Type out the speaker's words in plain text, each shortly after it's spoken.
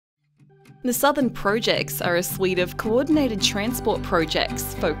The Southern Projects are a suite of coordinated transport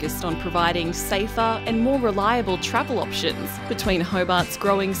projects focused on providing safer and more reliable travel options between Hobart's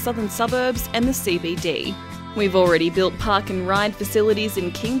growing southern suburbs and the CBD. We've already built park and ride facilities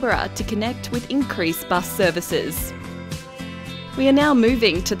in Kingborough to connect with increased bus services. We are now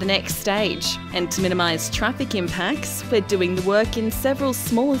moving to the next stage, and to minimise traffic impacts, we're doing the work in several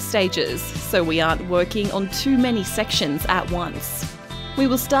smaller stages so we aren't working on too many sections at once. We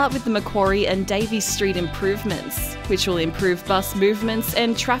will start with the Macquarie and Davies Street improvements, which will improve bus movements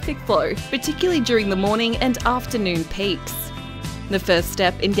and traffic flow, particularly during the morning and afternoon peaks. The first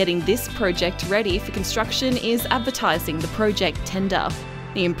step in getting this project ready for construction is advertising the project tender.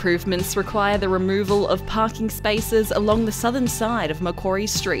 The improvements require the removal of parking spaces along the southern side of Macquarie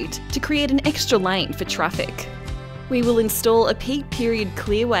Street to create an extra lane for traffic. We will install a peak period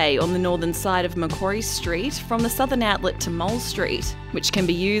clearway on the northern side of Macquarie Street from the southern outlet to Mole Street, which can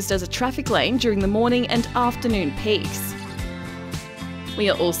be used as a traffic lane during the morning and afternoon peaks. We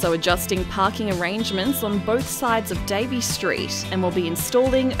are also adjusting parking arrangements on both sides of Davies Street and will be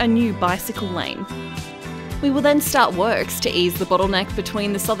installing a new bicycle lane. We will then start works to ease the bottleneck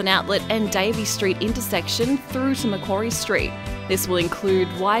between the Southern Outlet and Davies Street intersection through to Macquarie Street. This will include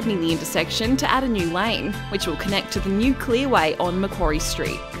widening the intersection to add a new lane, which will connect to the new clearway on Macquarie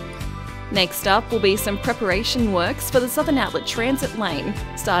Street. Next up will be some preparation works for the Southern Outlet Transit Lane,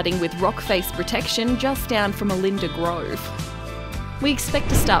 starting with rock face protection just down from Alinda Grove. We expect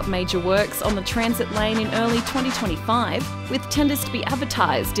to start major works on the transit lane in early 2025, with tenders to be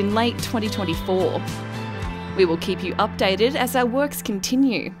advertised in late 2024. We will keep you updated as our works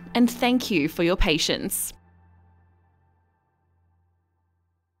continue, and thank you for your patience.